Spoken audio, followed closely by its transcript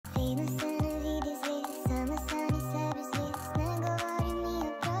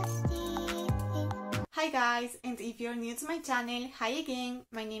guys, and if you're new to my channel, hi again,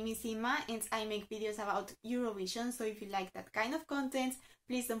 my name is Ima and I make videos about Eurovision, so if you like that kind of content,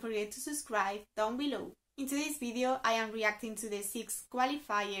 please don't forget to subscribe down below. In today's video, I am reacting to the 6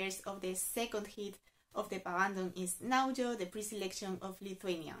 qualifiers of the second hit of the Pabandom is Naujo, the pre-selection of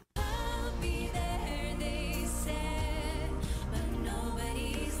Lithuania.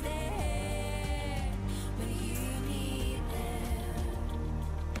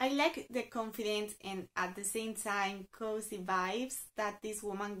 I like the confident and at the same time cozy vibes that this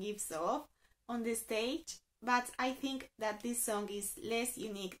woman gives off on the stage, but I think that this song is less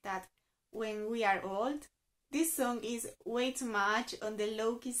unique than When We Are Old. This song is way too much on the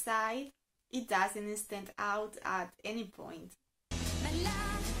low-key side. It doesn't stand out at any point. My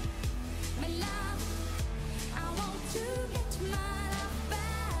love, I want to get my love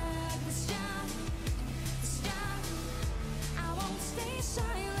back. This time, I won't stay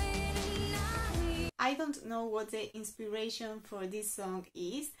silent. I don't know what the inspiration for this song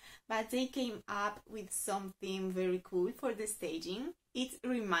is, but they came up with something very cool for the staging. It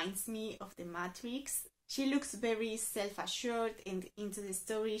reminds me of the Matrix. She looks very self-assured and into the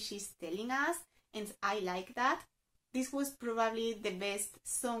story she's telling us, and I like that. This was probably the best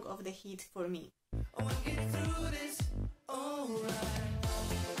song of the hit for me. Oh, I'm getting through this, alright.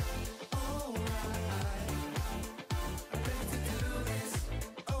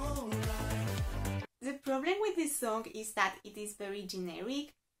 The problem with this song is that it is very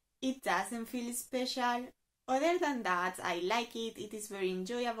generic. It doesn't feel special. Other than that, I like it. It is very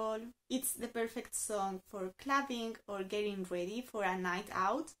enjoyable. It's the perfect song for clubbing or getting ready for a night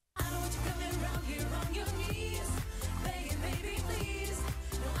out. I don't want you coming around here on your knees, begging, baby, please.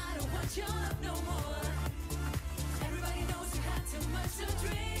 No, I don't want your love no more. Everybody knows you had too much to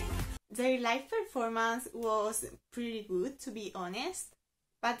drink. Their live performance was pretty good, to be honest,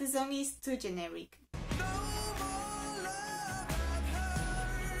 but the song is too generic.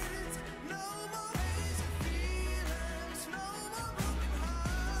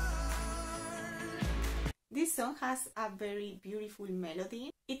 This song has a very beautiful melody.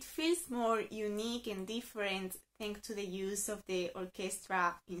 It feels more unique and different thanks to the use of the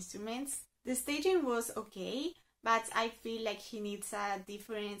orchestra instruments. The staging was okay, but I feel like he needs a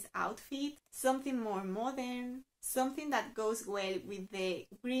different outfit, something more modern, something that goes well with the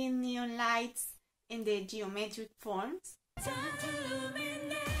green neon lights and the geometric forms. Time to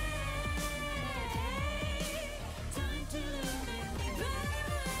illuminate.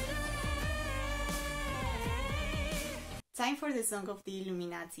 Time for the song of the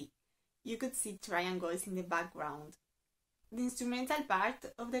Illuminate. You could see triangles in the background. The instrumental part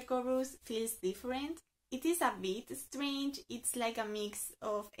of the chorus feels different. It is a bit strange. It's like a mix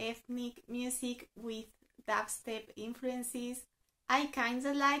of ethnic music with dubstep influences. I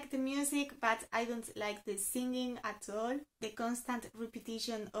kinda like the music, but I don't like the singing at all. The constant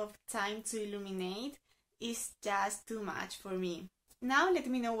repetition of Time to Illuminate is just too much for me. Now let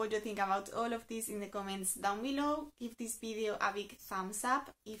me know what you think about all of this in the comments down below. Give this video a big thumbs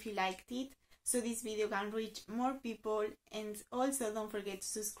up if you liked it, so this video can reach more people, and also don't forget to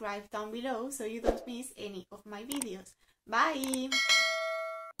subscribe down below so you don't miss any of my videos. Bye!